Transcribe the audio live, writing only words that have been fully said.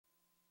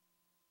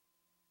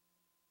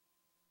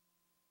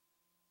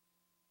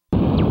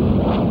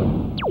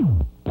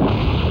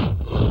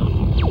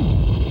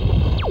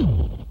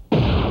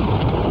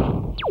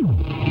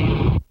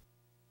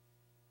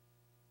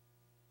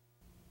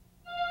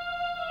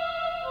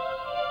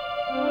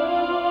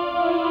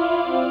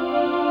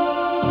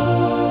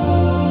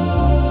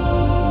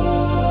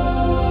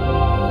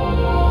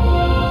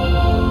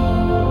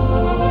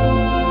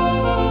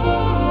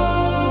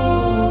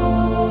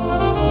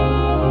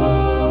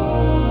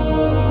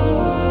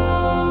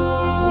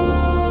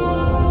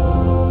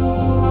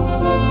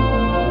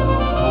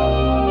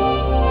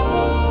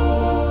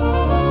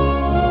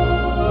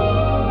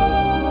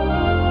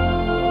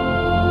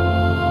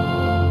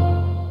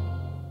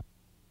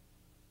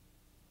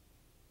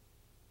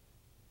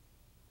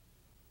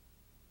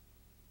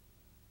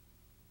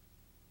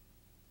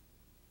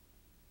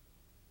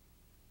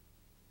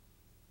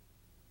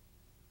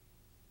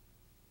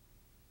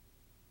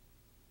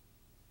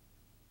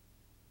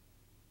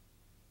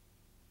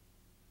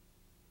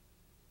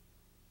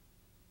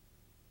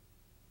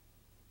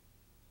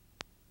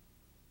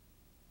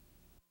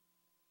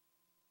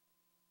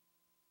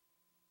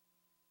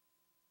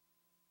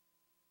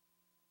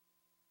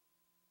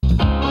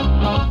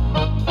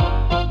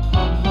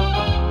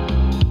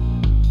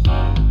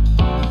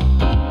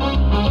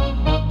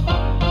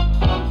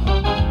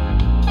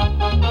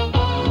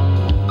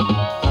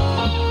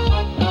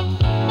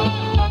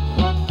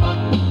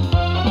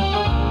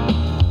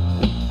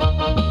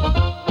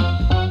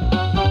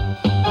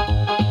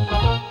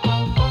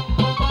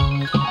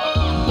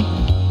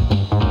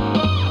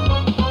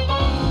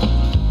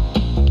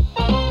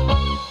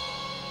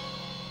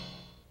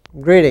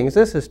Greetings,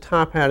 this is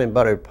Top Hat and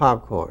Buttered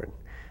Popcorn.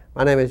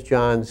 My name is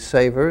John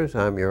Savers,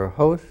 I'm your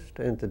host,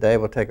 and today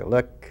we'll take a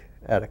look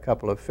at a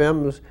couple of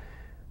films,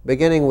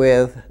 beginning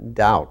with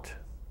Doubt.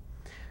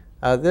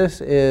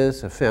 This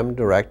is a film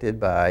directed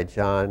by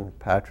John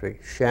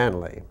Patrick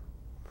Shanley.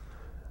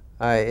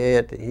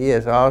 He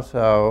is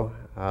also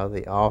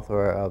the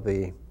author of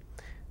a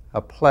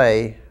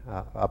play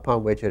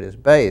upon which it is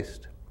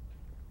based.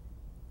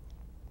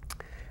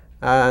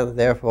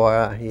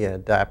 Therefore, he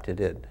adapted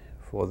it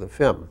for the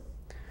film.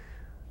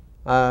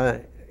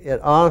 It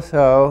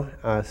also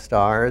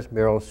stars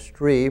Meryl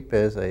Streep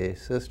as a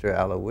Sister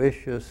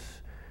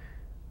Aloysius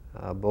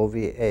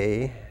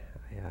Bouvier.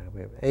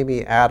 We have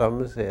Amy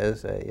Adams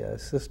as a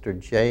Sister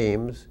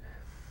James.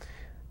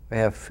 We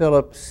have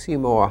Philip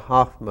Seymour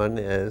Hoffman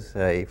as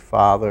a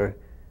Father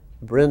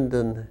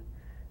Brendan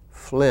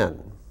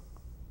Flynn.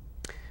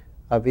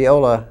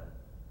 Viola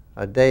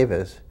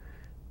Davis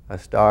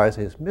stars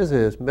as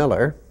Mrs.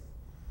 Miller,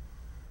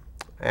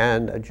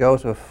 and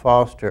Joseph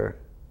Foster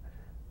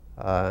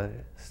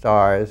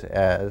stars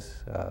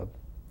as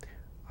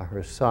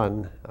her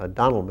son,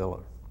 Donald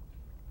Miller.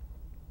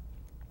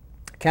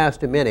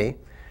 Cast of many.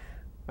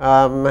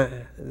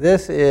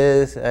 This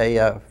is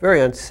a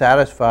very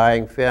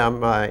unsatisfying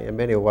film in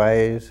many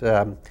ways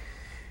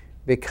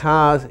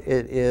because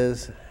it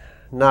is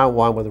not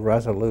one with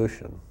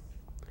resolution.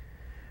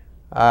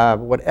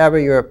 Whatever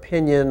your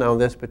opinion on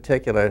this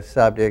particular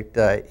subject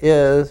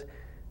is,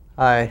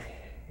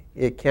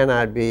 it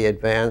cannot be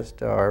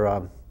advanced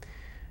or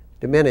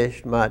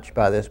diminished much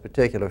by this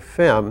particular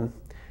film.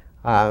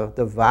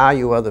 The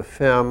value of the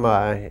film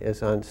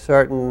is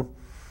uncertain.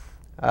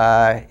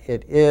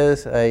 It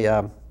is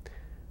a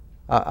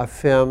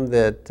film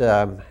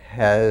that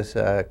has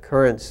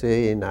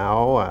currency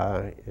now.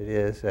 It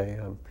is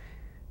a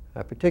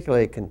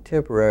particularly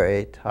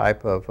contemporary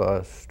type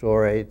of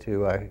story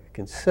to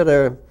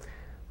consider.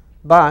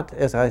 But,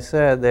 as I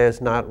said,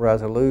 there's not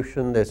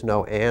resolution, there's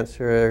no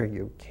answer,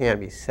 you can't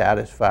be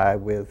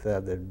satisfied with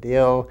the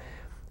deal.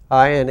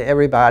 And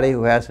everybody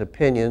who has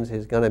opinions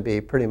is going to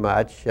be pretty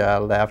much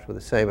left with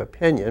the same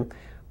opinion.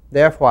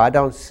 Therefore, I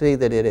don't see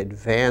that it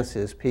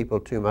advances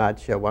people too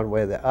much one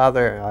way or the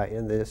other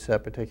in this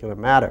particular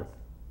matter.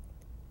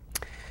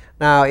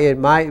 Now, it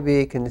might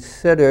be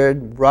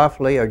considered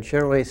roughly or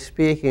generally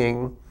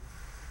speaking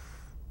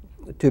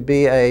to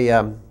be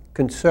a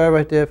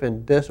conservative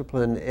and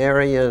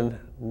disciplinarian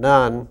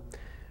nun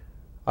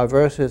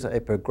versus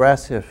a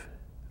progressive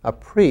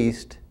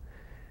priest,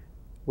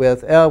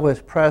 with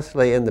Elvis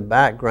Presley in the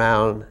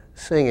background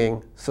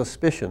singing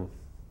Suspicion.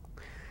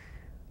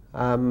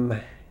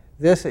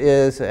 This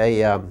is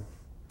a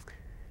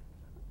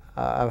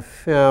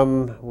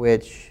film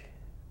which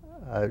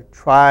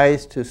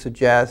tries to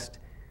suggest,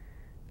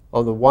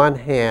 on the one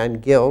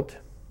hand, guilt,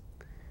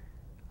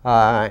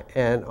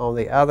 and on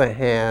the other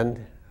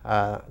hand,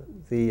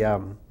 the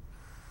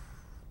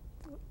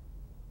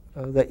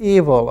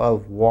evil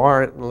of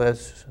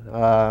warrantless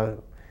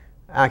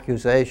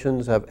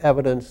accusations, of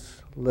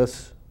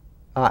evidenceless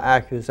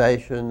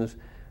accusations,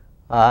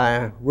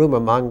 rumor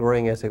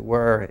mongering, as it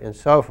were, and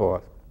so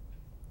forth.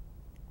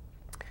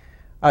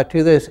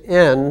 To this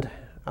end,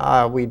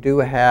 we do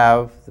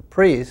have the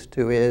priest,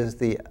 who is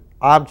the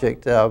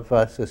object of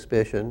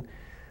suspicion,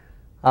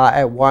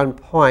 at one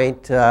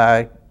point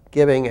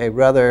giving a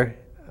rather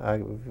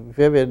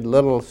vivid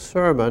little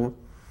sermon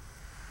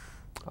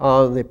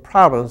on the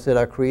problems that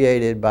are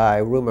created by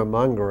rumor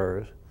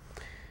mongers.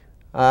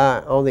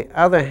 On the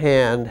other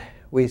hand,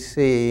 we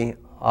see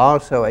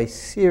also a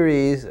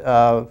series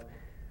of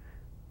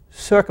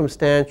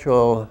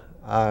circumstantial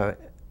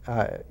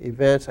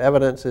events,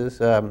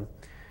 evidences,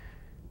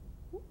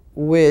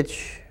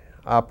 which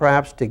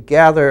perhaps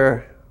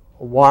together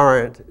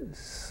warrant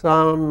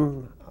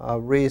some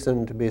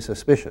reason to be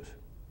suspicious.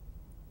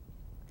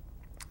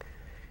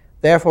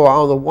 Therefore,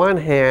 on the one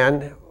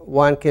hand,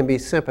 one can be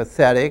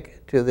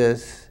sympathetic to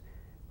this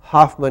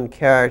Hoffman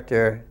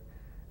character,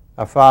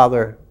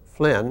 Father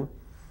Flynn,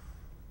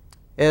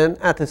 and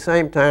at the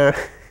same time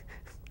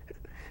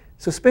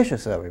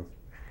suspicious of him.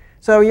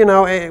 So, you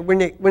know,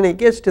 when it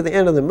gets to the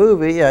end of the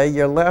movie,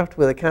 you're left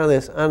with a kind of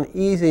this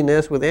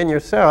uneasiness within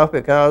yourself,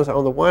 because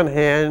on the one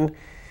hand,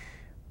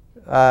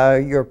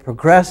 your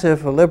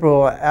progressive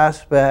liberal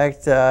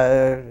aspect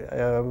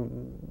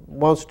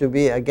wants to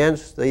be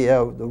against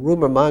the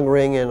rumor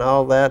mongering and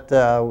all that,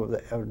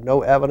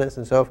 no evidence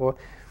and so forth.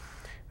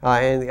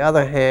 And on the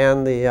other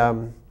hand,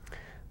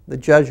 the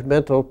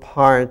judgmental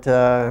part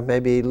may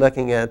be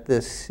looking at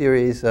this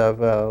series of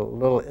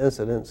little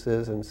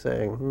incidences and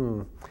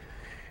saying,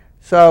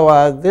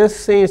 So this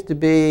seems to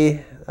be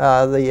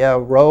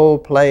the role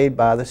played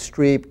by the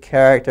Streep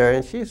character,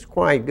 and she's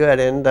quite good.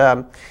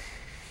 And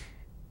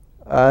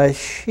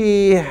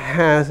she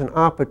has an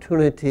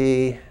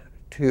opportunity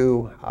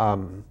to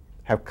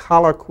have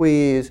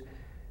colloquies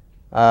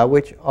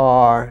which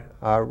are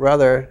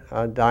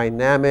rather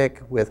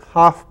dynamic with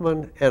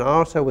Hoffman and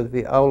also with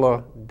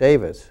Viola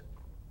Davis.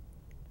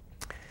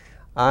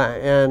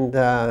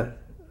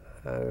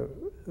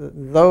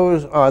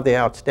 those are the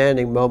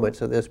outstanding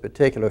moments of this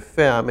particular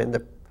film, and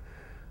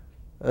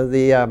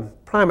the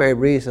primary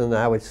reason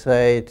I would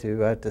say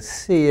to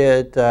see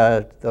it,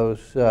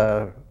 those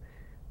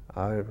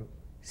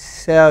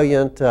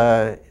salient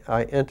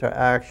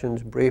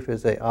interactions, brief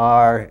as they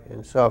are,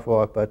 and so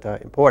forth, but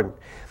important.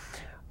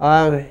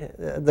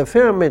 The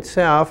film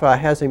itself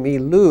has a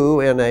milieu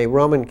in a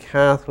Roman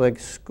Catholic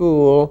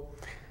school,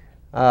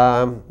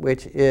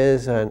 which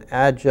is an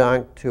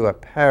adjunct to a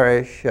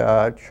parish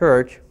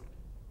church,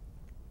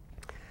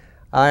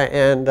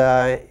 and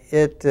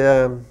it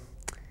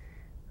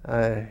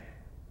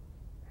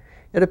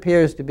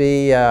appears to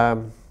be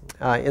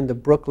in the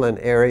Brooklyn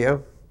area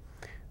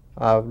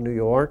of New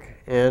York,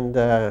 and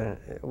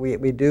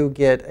we do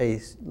get a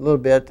little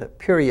bit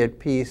period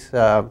piece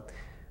of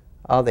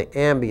the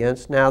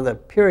ambience. Now the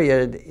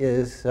period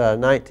is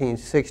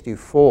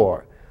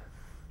 1964.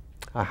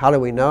 How do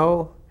we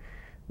know?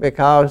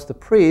 Because the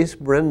priest,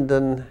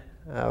 Brendan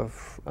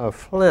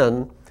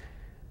Flynn,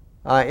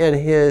 in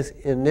his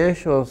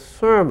initial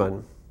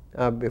sermon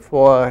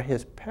before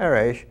his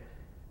parish,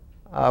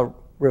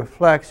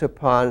 reflects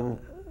upon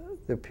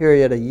the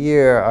period a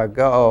year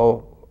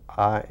ago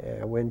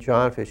when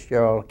John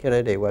Fitzgerald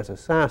Kennedy was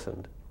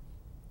assassinated.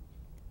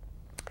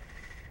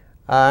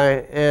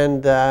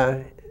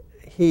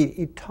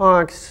 He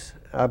talks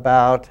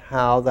about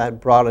how that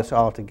brought us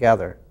all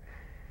together.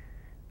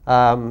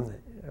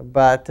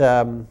 But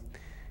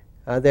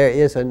there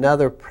is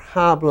another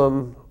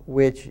problem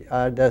which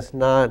does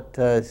not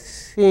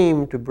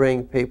seem to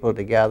bring people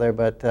together,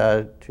 but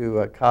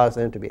to cause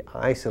them to be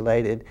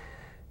isolated,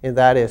 and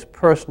that is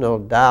personal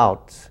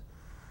doubts.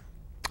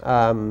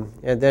 And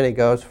then he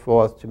goes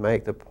forth to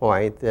make the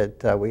point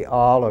that we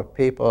all are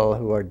people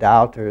who are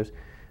doubters,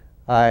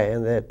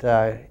 and that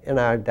in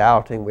our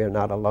doubting we are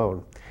not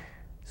alone.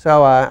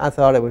 So I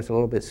thought it was a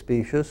little bit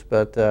specious,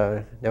 but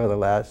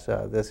nevertheless,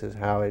 this is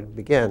how it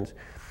begins.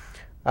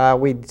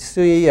 We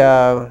see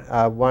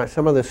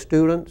some of the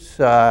students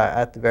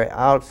at the very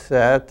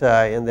outset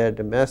in their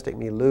domestic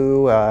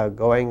milieu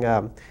going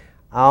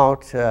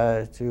out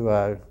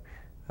to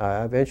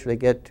eventually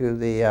get to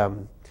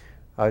the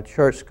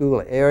church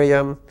school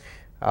area.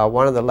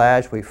 One of the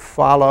lads we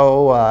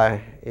follow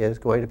is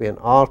going to be an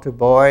altar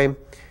boy,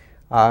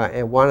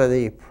 and one of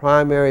the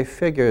primary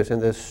figures in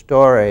this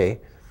story,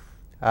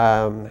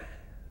 the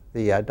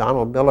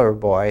Donald Miller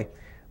boy,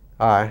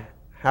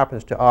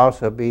 happens to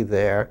also be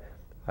there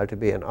to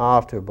be an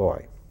altar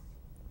boy.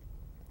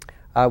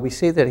 We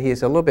see that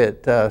he's a little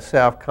bit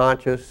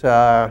self-conscious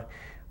and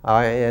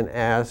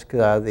ask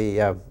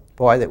the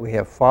boy that we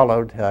have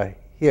followed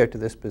here to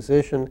this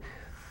position,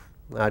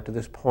 to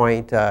this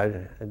point,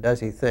 does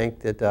he think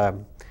that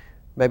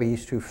maybe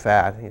he's too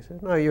fat? He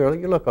says, no, you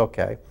look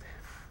okay.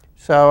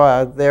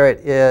 So there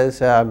it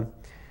is.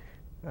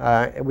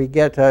 We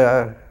get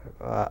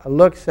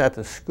looks at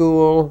the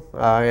school,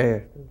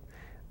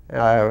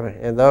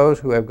 and those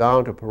who have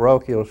gone to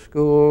parochial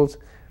schools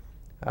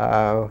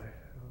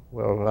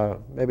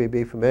will maybe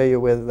be familiar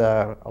with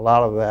a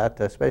lot of that,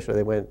 especially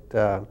they went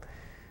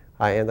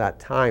in that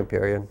time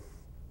period.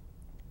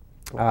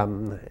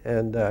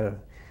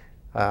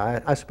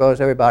 I suppose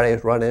everybody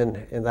has run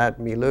in that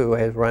milieu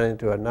has run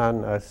into a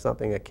nun,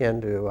 something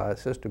akin to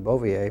Sister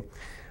Bouvier.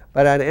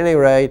 But at any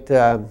rate,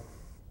 you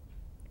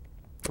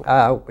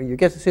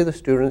get to see the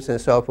students and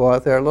so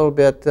forth. They're a little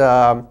bit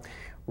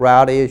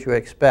rowdy, as you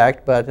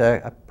expect, but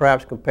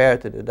perhaps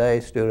compared to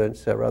today's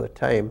students, rather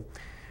tame.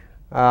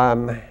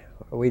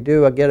 We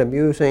do get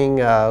amusing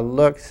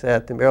looks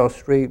at the Meryl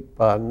Streep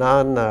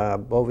nun,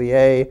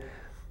 Bouvier,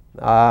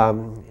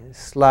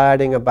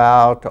 sliding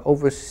about,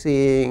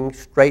 overseeing,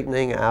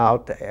 straightening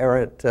out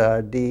errant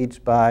deeds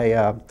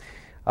by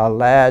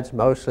lads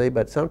mostly,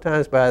 but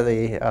sometimes by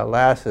the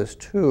lasses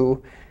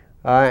too.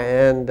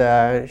 And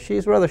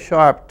she's rather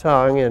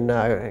sharp-tongued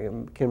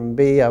and can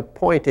be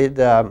pointed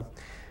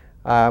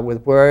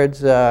with words.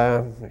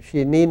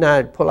 She need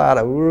not pull out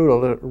a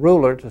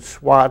ruler to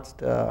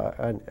swat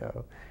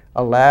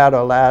a lad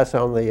or lass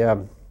on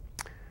the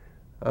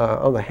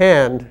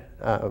hand,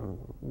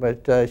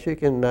 but she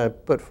can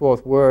put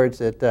forth words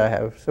that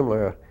have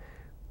similar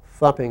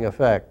thumping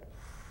effect.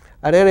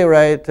 At any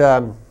rate,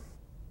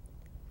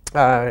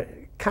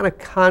 kind of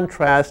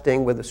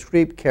contrasting with the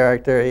Streep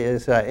character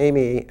is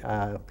Amy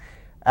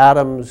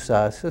Adams'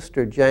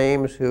 sister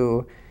James,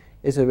 who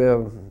is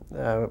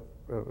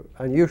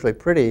unusually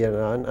pretty.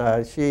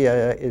 She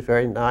is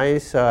very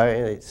nice,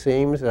 and it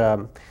seems,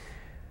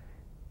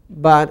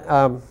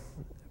 but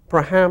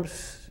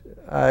perhaps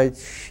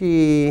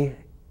she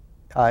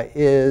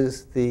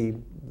is the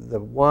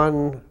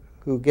one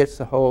who gets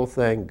the whole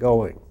thing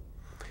going.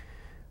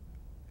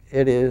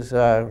 It is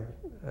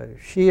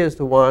she is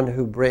the one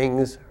who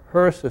brings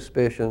her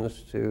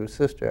suspicions to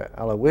Sister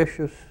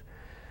Aloysius,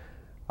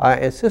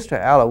 and Sister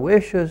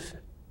Aloysius,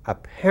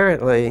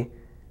 apparently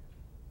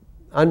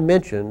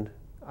unmentioned,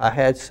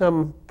 had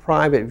some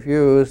private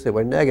views that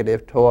were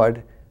negative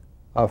toward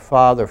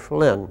Father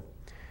Flynn.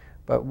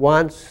 But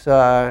once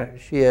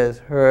she has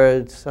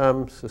heard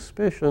some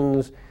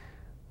suspicions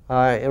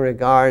in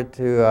regard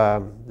to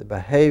the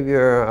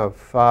behavior of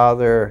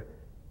Father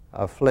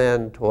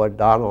Flynn toward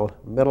Donald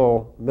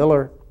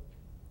Miller.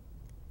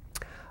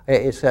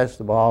 It sets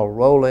the ball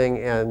rolling,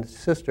 and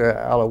Sister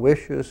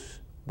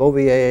Aloysius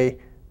Bouvier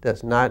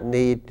does not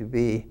need to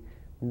be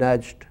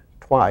nudged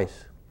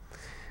twice.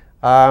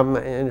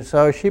 And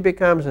so she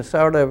becomes a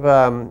sort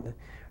of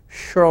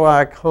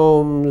Sherlock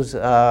Holmes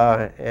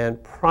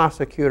and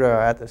prosecutor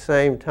at the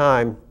same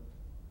time.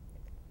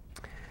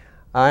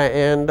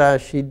 And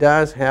she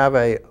does have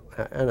an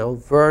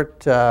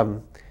overt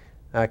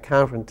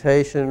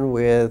confrontation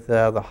with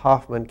the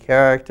Hoffman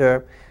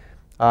character.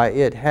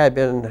 It had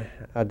been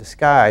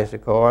disguised,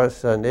 of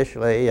course,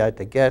 initially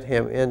to get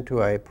him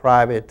into a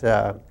private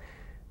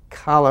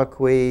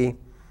colloquy.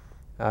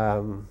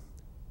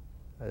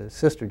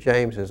 Sister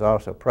James is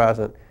also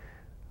present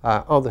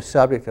on the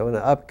subject of an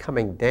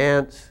upcoming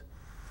dance,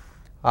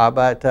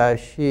 but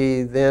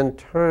she then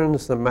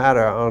turns the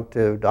matter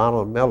onto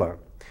Donald Miller.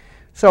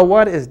 So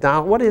what is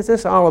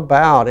this all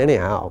about,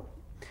 anyhow?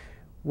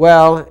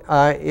 Well,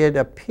 it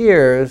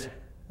appears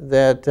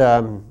that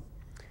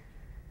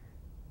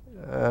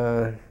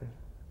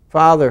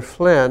Father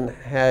Flynn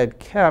had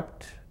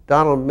kept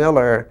Donald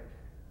Miller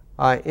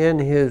in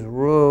his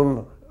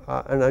room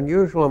an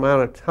unusual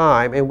amount of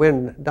time, and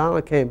when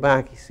Donald came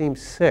back, he seemed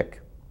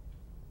sick.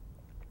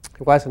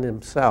 He wasn't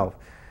himself.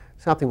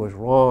 Something was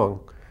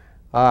wrong.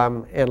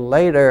 And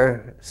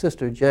later,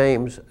 Sister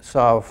James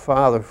saw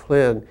Father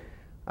Flynn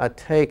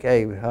take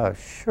a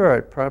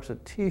shirt, perhaps a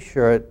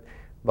T-shirt,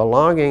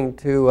 belonging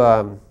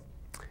to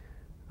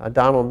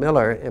Donald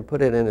Miller and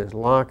put it in his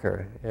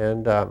locker.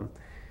 And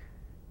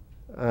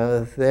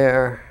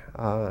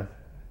there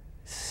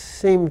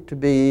seemed to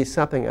be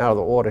something out of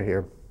the order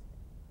here.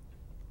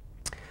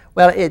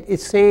 Well, it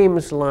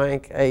seems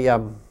like a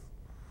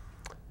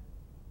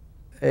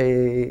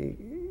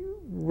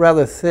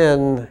rather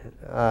thin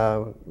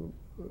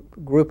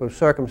group of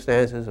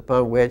circumstances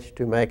upon which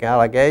to make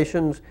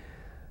allegations,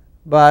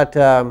 but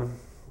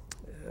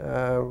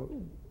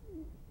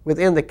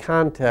within the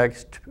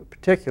context,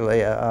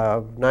 particularly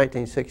of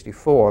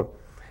 1964.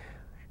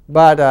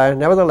 But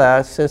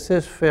nevertheless, since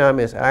this film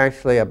is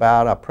actually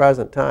about a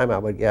present time, I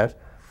would guess,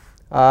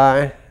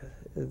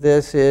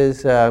 this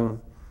is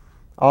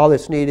all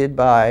that's needed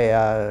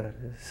by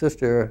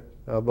Sister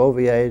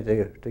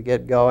Bouvier to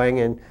get going,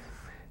 and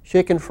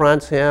she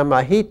confronts him.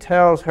 He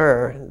tells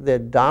her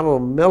that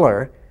Donald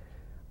Miller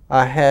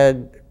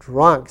had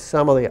drunk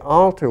some of the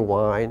altar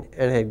wine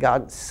and had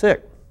gotten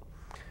sick,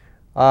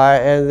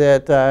 and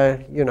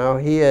that you know,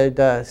 he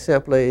had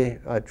simply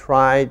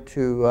tried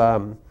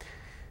to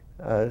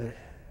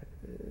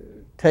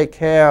take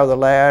care of the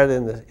lad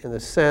in the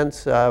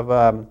sense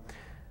of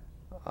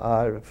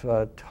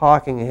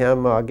talking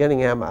him or getting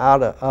him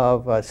out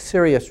of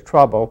serious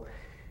trouble,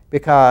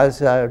 because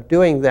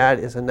doing that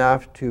is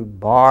enough to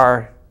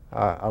bar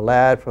a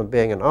lad from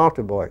being an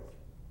altar boy.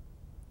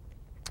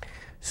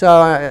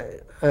 So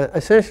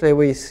essentially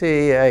we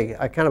see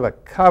a kind of a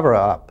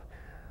cover-up,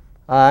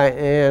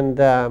 and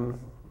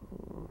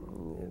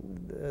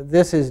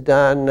this is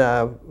done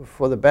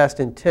for the best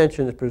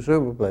intentions,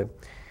 presumably.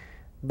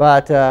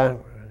 But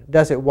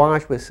does it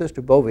wash with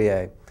Sister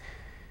Bouvier?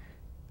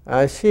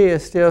 She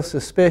is still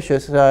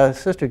suspicious.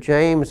 Sister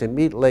James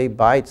immediately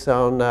bites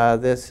on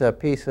this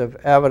piece of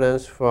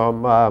evidence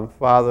from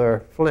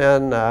Father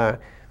Flynn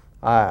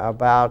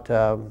about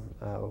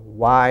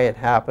why it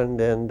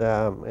happened, and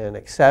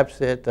accepts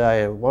it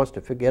and wants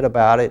to forget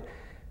about it,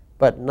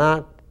 but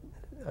not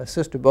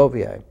Sister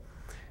Bouvier.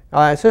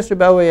 Sister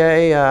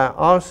Bouvier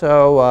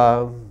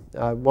also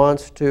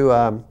wants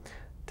to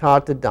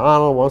talk to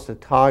Donald, wants to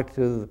talk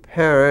to the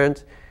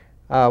parents,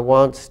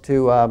 wants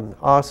to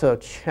also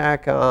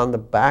check on the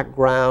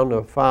background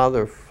of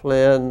Father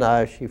Flynn.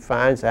 She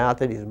finds out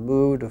that he's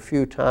moved a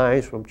few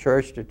times from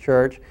church to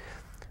church,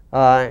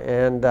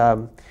 and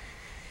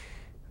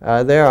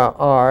there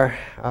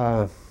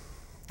are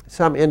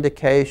some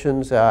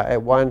indications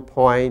at one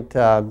point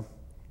some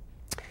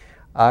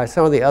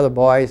of the other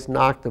boys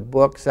knocked the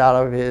books out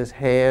of his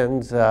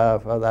hands,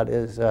 that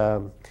is,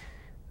 of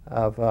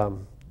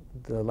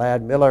the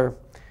lad Miller.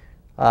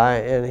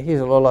 And he's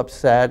a little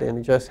upset, and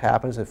it just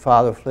happens that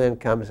Father Flynn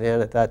comes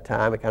in at that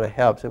time. It kind of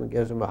helps him and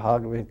gives him a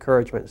hug of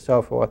encouragement and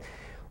so forth,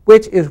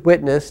 which is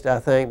witnessed, I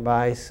think,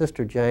 by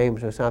Sister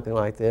James or something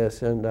like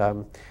this.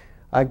 And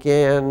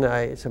again,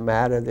 it's a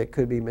matter that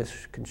could be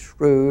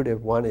misconstrued if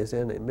one is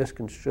in a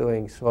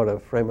misconstruing sort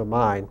of frame of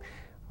mind.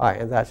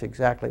 And that's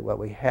exactly what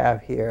we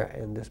have here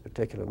in this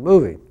particular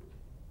movie.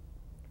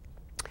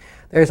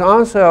 There's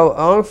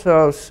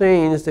also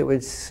scenes that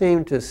would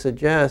seem to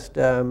suggest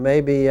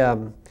maybe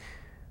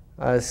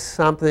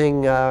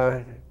something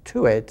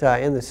to it,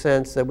 in the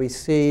sense that we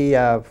see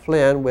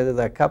Flynn with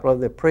a couple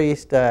of the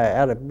priests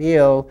at a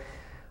meal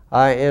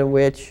in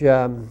which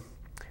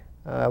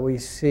we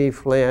see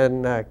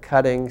Flynn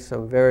cutting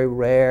some very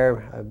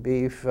rare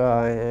beef,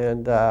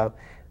 and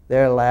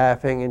they're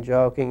laughing and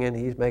joking, and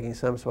he's making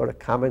some sort of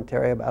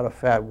commentary about a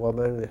fat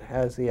woman that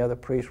has the other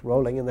priest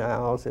rolling in the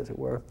aisles, as it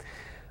were.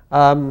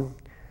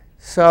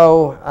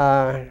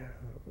 So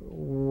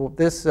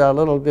this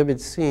little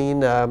vivid scene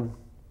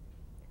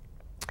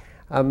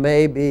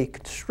may be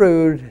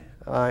construed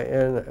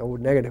in a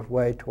negative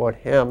way toward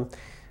him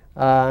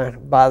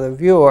by the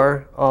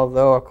viewer,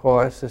 although, of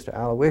course, Sister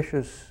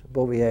Aloysius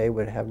Bouvier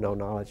would have no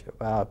knowledge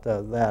about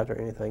that or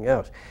anything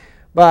else.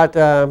 But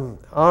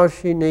all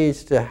she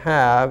needs to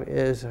have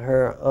is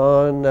her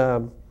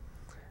own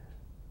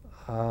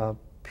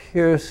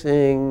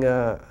piercing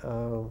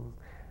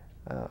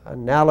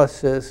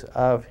analysis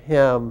of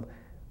him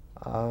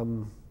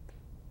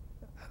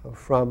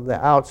from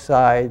the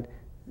outside,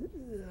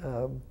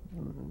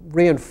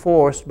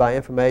 reinforced by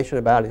information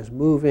about his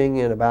moving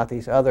and about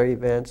these other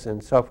events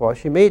and so forth.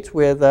 She meets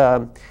with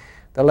the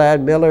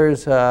lad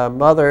Miller's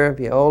mother,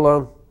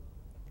 Viola,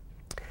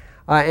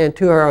 and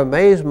to her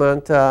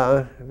amazement,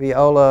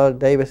 Viola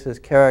Davis's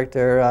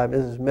character,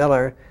 Mrs.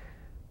 Miller,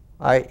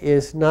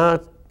 is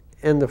not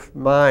in the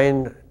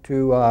mind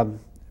to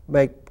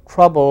make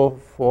trouble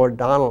for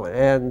Donald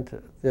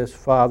and this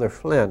Father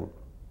Flynn.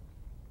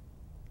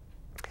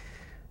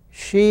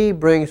 She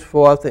brings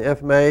forth the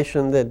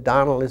information that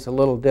Donald is a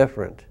little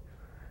different,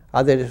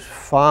 that his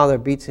father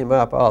beats him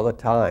up all the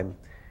time,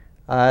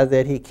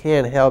 that he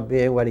can't help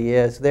being what he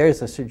is.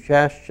 There's a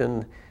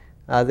suggestion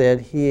that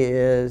he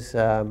is,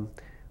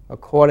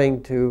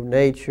 according to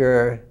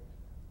nature,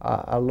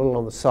 a little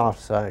on the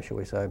soft side, shall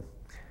we say.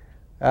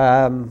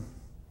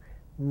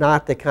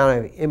 Not the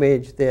kind of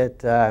image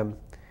that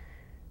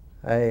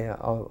a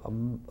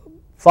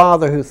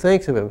father who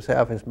thinks of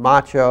himself as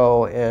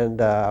macho and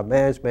a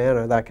man's man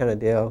or that kind of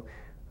deal,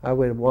 I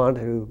would want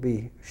to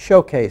be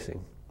showcasing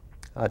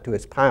to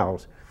his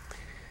pals.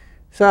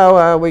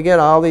 So we get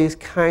all these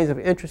kinds of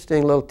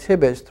interesting little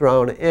tidbits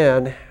thrown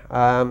in,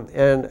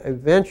 and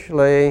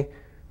eventually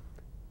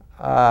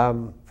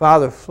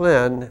Father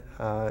Flynn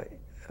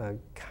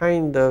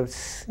kind of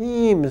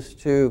seems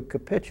to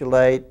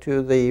capitulate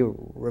to the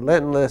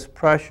relentless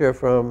pressure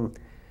from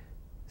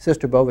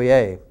Sister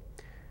Bouvier.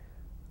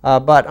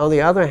 But on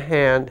the other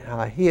hand,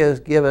 he is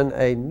given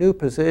a new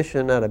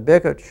position at a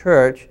bigger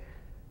church,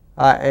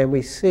 and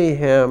we see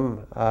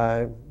him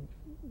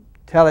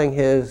telling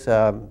his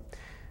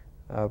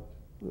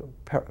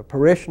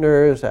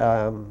parishioners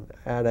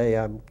at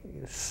a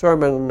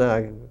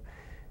sermon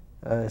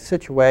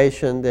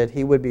situation that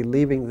he would be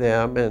leaving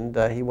them, and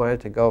he wanted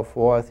to go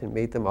forth and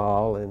meet them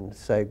all and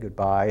say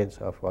goodbye and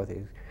so forth.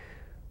 You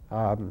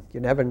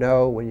never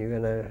know when you're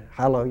going to,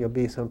 how long you'll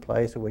be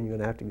someplace or when you're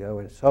going to have to go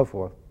and so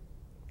forth.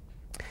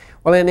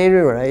 Well, at any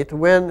rate,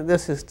 when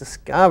this is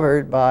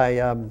discovered by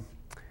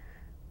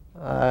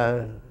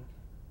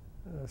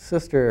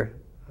Sister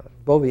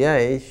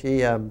Bouvier, she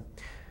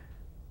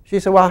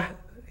said, well,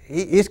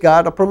 he's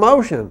got a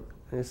promotion.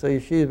 And so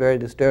she's very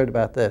disturbed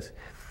about this.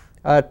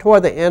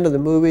 Toward the end of the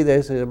movie,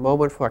 there's a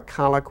moment for a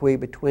colloquy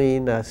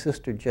between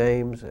Sister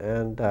James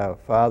and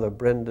Father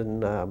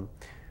Brendan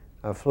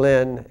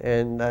Flynn,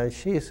 and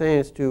she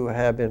seems to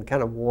have been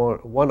kind of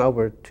won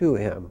over to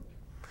him.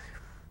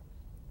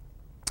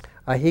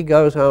 He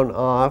goes on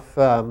off,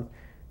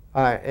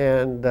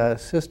 and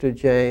Sister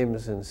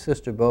James and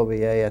Sister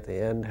Bouvier at the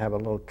end have a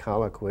little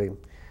colloquy.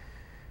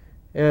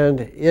 And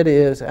it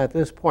is at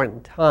this point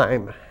in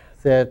time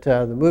that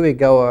the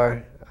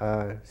moviegoer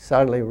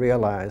suddenly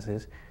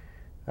realizes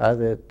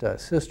that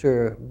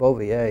Sister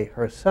Bouvier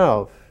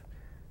herself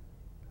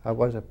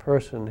was a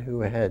person who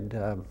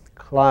had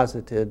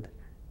closeted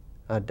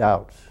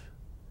doubts.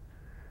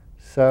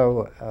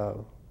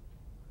 So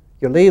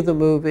you leave the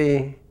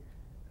movie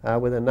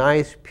with a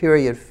nice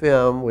period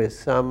film with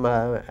some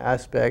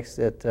aspects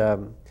that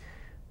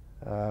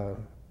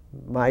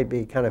might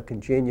be kind of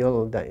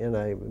congenial in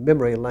a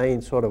memory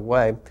lane sort of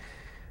way,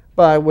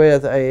 but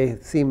with a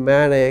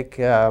thematic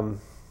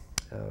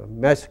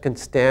Mexican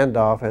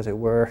standoff, as it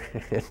were.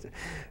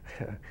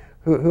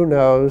 Who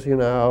knows, you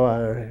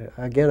know,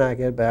 again I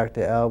get back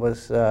to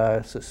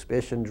Elvis'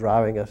 suspicion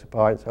driving us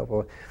apart and so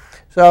forth.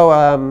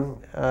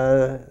 So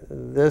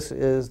this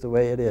is the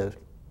way it is.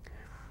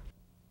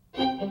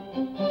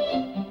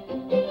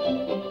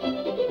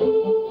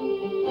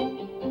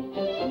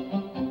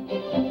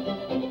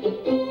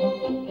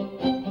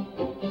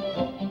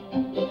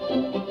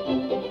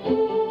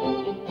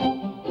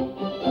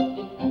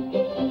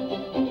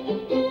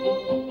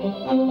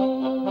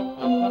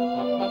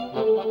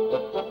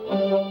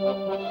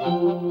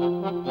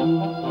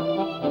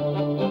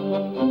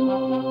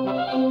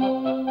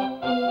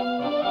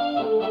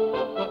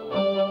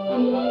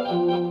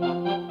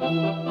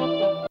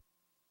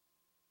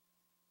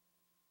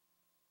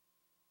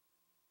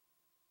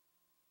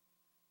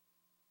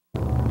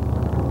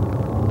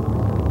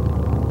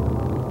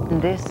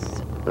 This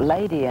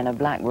lady in a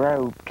black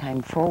robe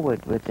came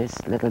forward with this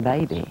little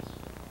baby,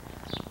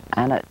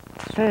 and at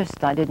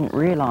first I didn't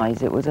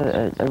realize it was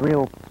a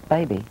real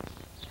baby,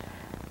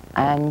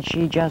 and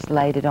she just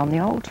laid it on the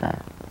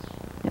altar.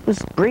 It was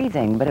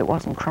breathing, but it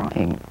wasn't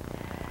crying.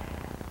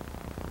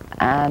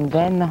 And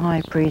then the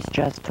high priest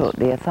just took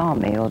the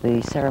athame, or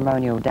the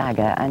ceremonial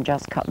dagger, and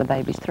just cut the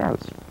baby's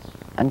throat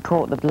and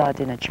caught the blood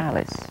in a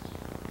chalice.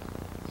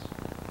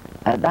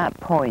 At that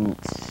point,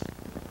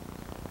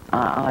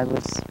 I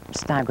was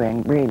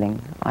staggering,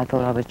 reeling. I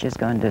thought I was just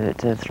going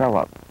to throw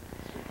up.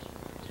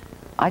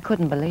 I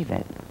couldn't believe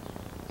it.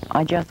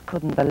 I just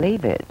couldn't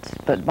believe it.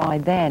 But by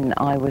then,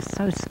 I was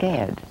so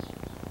scared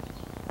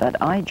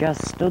that I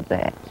just stood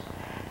there.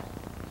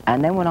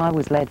 And then when I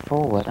was led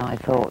forward, I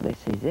thought, this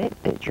is it.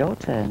 It's your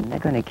turn. They're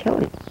going to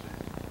kill you.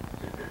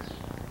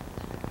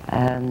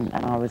 And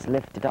I was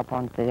lifted up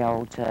onto the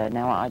altar.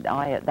 Now,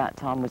 I at that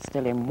time was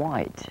still in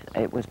white.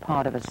 It was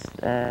part of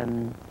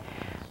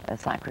a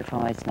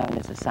sacrifice known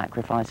as the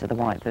sacrifice of the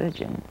White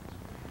Virgin.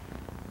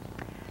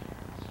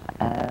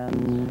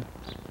 And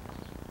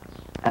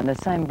the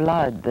same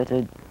blood that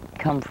had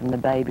come from the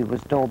baby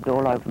was daubed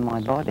all over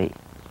my body.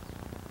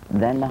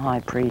 Then the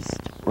high priest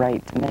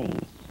raped me.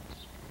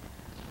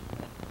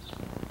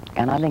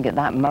 And I think at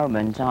that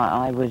moment,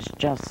 I was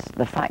just,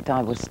 the fact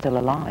I was still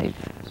alive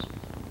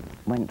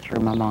went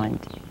through my mind.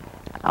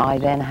 I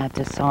then had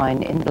to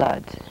sign in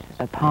blood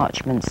a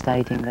parchment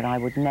stating that I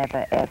would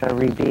never ever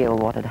reveal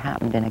what had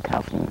happened in a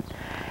coven.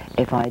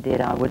 If I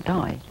did, I would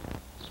die.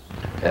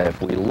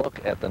 If we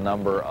look at the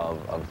number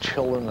of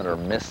children that are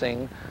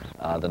missing,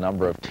 the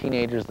number of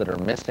teenagers that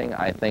are missing,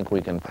 I think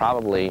we can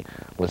probably,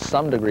 with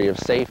some degree of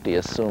safety,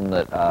 assume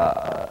that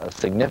a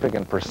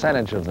significant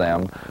percentage of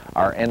them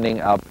are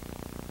ending up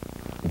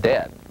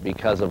dead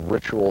because of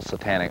ritual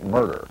satanic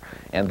murder.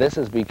 And this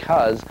is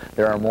because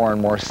there are more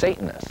and more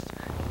Satanists.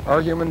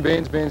 Are human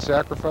beings being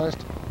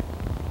sacrificed?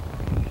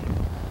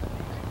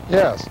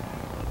 Yes,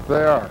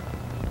 they are.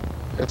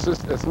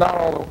 It's not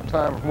all the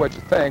time what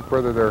you think,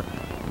 whether they're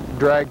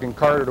dragged and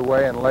carted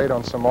away and laid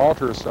on some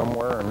altar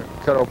somewhere and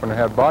cut open and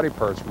had body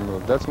parts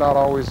removed. That's not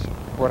always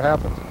what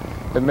happens.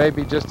 It may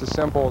be just as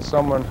simple as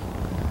someone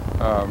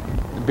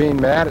being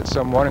mad at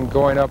someone and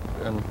going up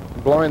and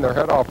blowing their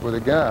head off with a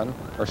gun,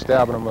 or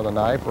stabbing them with a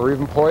knife, or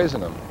even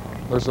poisoning them.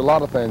 There's a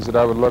lot of things that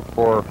I would look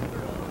for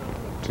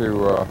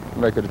to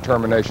make a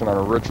determination on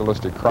a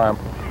ritualistic crime.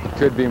 It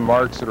could be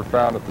marks that are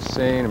found at the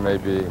scene. It may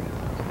be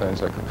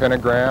things like a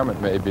pentagram.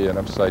 It may be an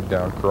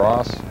upside-down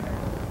cross.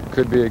 It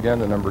could be, again,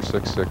 the number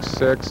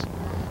 666.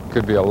 It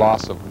could be a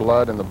loss of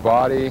blood in the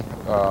body,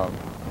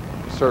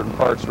 certain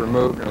parts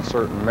removed in a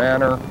certain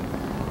manner.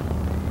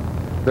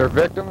 They're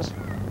victims.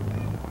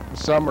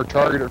 Some are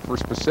targeted for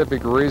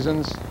specific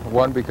reasons.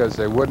 One, because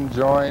they wouldn't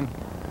join.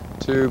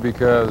 Two,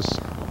 because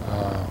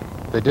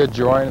they did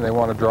join and they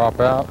want to drop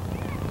out.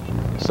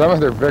 Some of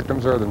their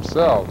victims are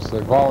themselves. They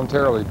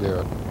voluntarily do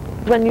it.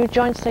 When you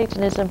join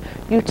Satanism,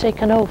 you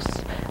take an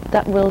oath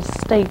that will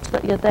state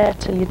that you're there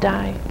till you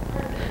die.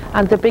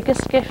 And the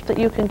biggest gift that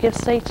you can give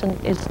Satan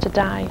is to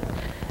die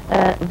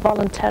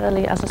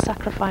voluntarily as a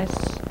sacrifice.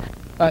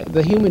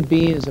 The human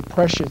being is a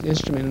precious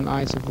instrument in the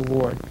eyes of the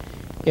Lord.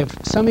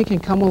 If somebody can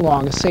come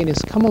along, a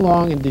Satanist, come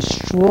along and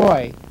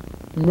destroy,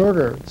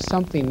 murder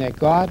something that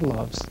God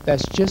loves,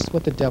 that's just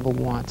what the devil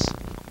wants.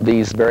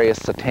 These various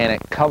satanic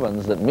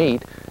covens that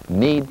meet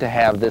need to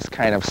have this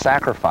kind of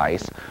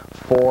sacrifice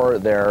for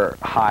their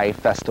high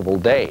festival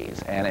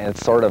days. And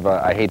it's sort of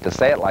I hate to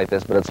say it like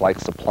this, but it's like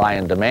supply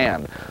and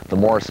demand. The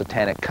more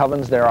satanic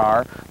covens there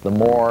are, the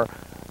more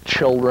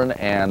children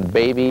and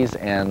babies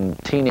and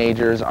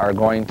teenagers are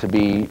going to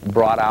be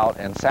brought out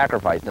and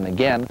sacrificed. And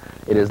again,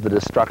 it is the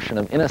destruction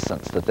of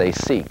innocence that they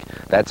seek.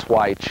 That's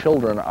why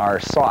children are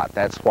sought.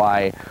 That's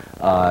why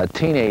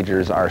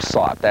teenagers are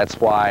sought. That's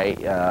why,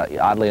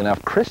 oddly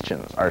enough,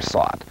 Christians are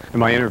sought. In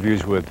my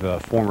interviews with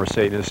former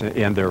Satanists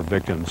and their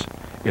victims,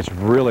 it's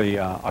really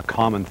a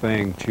common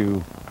thing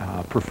to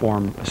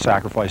perform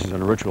sacrifices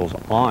and rituals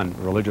on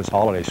religious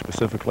holidays,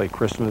 specifically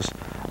Christmas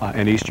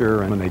and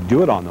Easter, and when they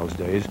do it on those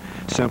days,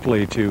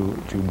 simply to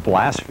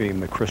blaspheme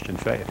the Christian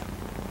faith.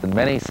 In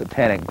many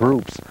satanic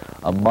groups,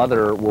 a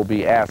mother will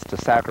be asked to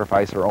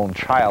sacrifice her own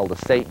child to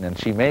Satan, and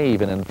she may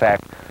even, in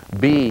fact,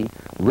 be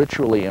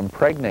ritually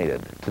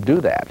impregnated to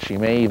do that. She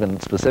may even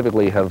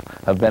specifically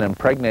have been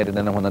impregnated,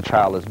 and then when the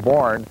child is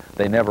born,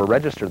 they never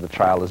register the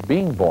child as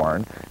being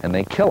born, and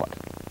they kill it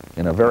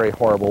in a very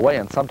horrible way,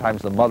 and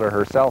sometimes the mother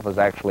herself is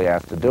actually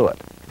asked to do it.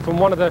 From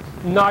one of the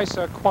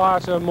nicer,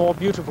 quieter, more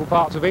beautiful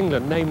parts of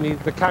England, namely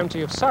the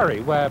county of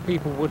Surrey, where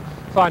people would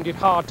find it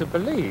hard to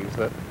believe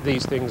that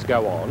these things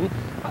go on,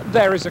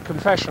 there is a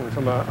confession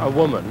from a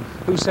woman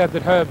who said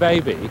that her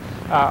baby,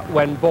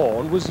 when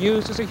born, was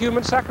used as a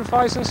human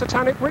sacrifice in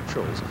satanic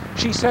rituals.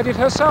 She said it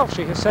herself.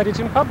 She has said it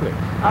in public.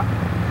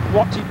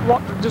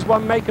 What does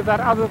one make of that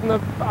other than a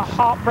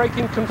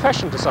heartbreaking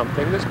confession to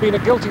something that's been a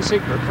guilty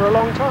secret for a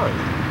long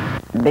time?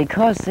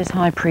 Because this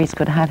high priest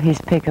could have his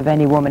pick of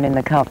any woman in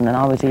the coven, and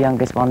I was the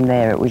youngest one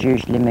there, it was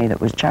usually me that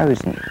was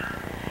chosen.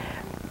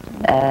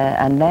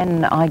 And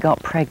then I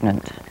got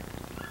pregnant.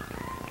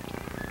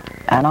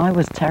 And I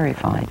was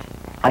terrified.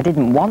 I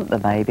didn't want the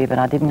baby, but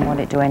I didn't want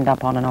it to end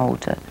up on an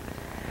altar.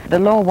 The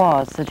law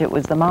was that it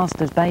was the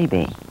master's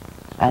baby,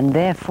 and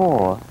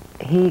therefore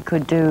he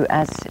could do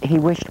as he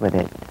wished with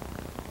it.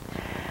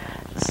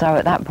 So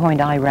at that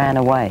point I ran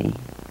away.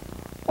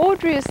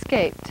 Audrey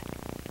escaped,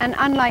 and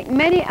unlike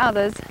many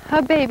others,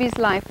 her baby's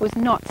life was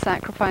not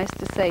sacrificed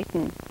to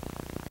Satan.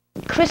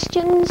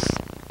 Christians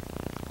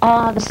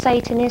are the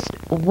Satanist's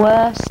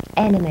worst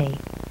enemy.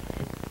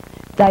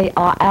 They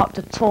are out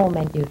to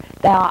torment you.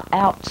 They are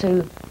out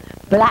to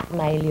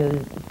blackmail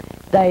you.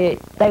 They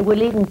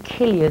will even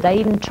kill you. They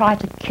even tried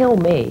to kill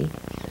me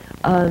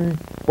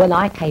when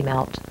I came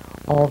out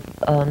of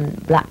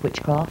black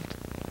witchcraft.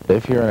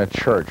 If you're in a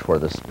church where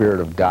the Spirit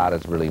of God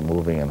is really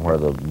moving and where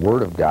the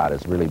Word of God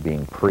is really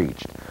being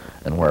preached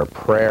and where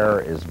prayer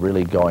is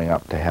really going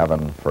up to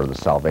heaven for the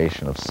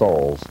salvation of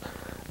souls,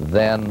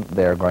 then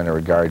they're going to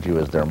regard you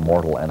as their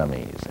mortal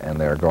enemies,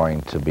 and they're going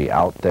to be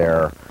out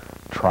there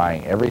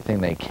trying everything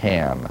they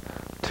can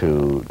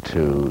to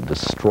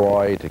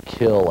destroy, to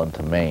kill, and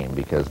to maim,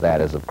 because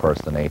that is, of course,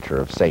 the nature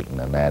of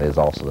Satan, and that is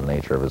also the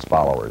nature of his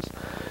followers.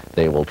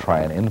 They will try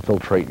and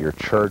infiltrate your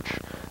church.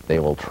 They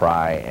will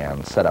try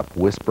and set up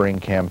whispering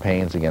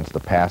campaigns against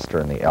the pastor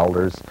and the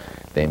elders.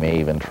 They may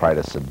even try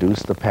to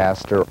seduce the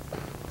pastor.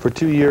 For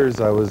 2 years,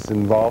 I was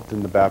involved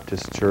in the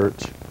Baptist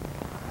church.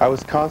 I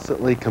was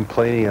constantly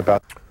complaining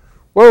about...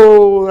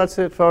 Whoa, that's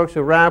it, folks.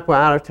 A wrap. We're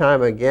out of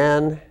time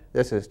again.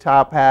 This is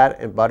Top Hat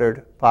and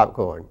Buttered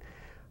Popcorn.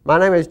 My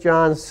name is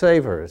John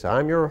Savers.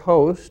 I'm your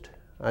host.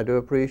 I do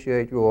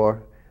appreciate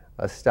your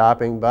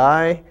stopping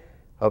by.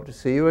 Hope to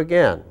see you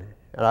again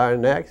at our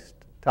next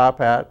Top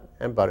Hat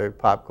and Buttered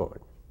Popcorn.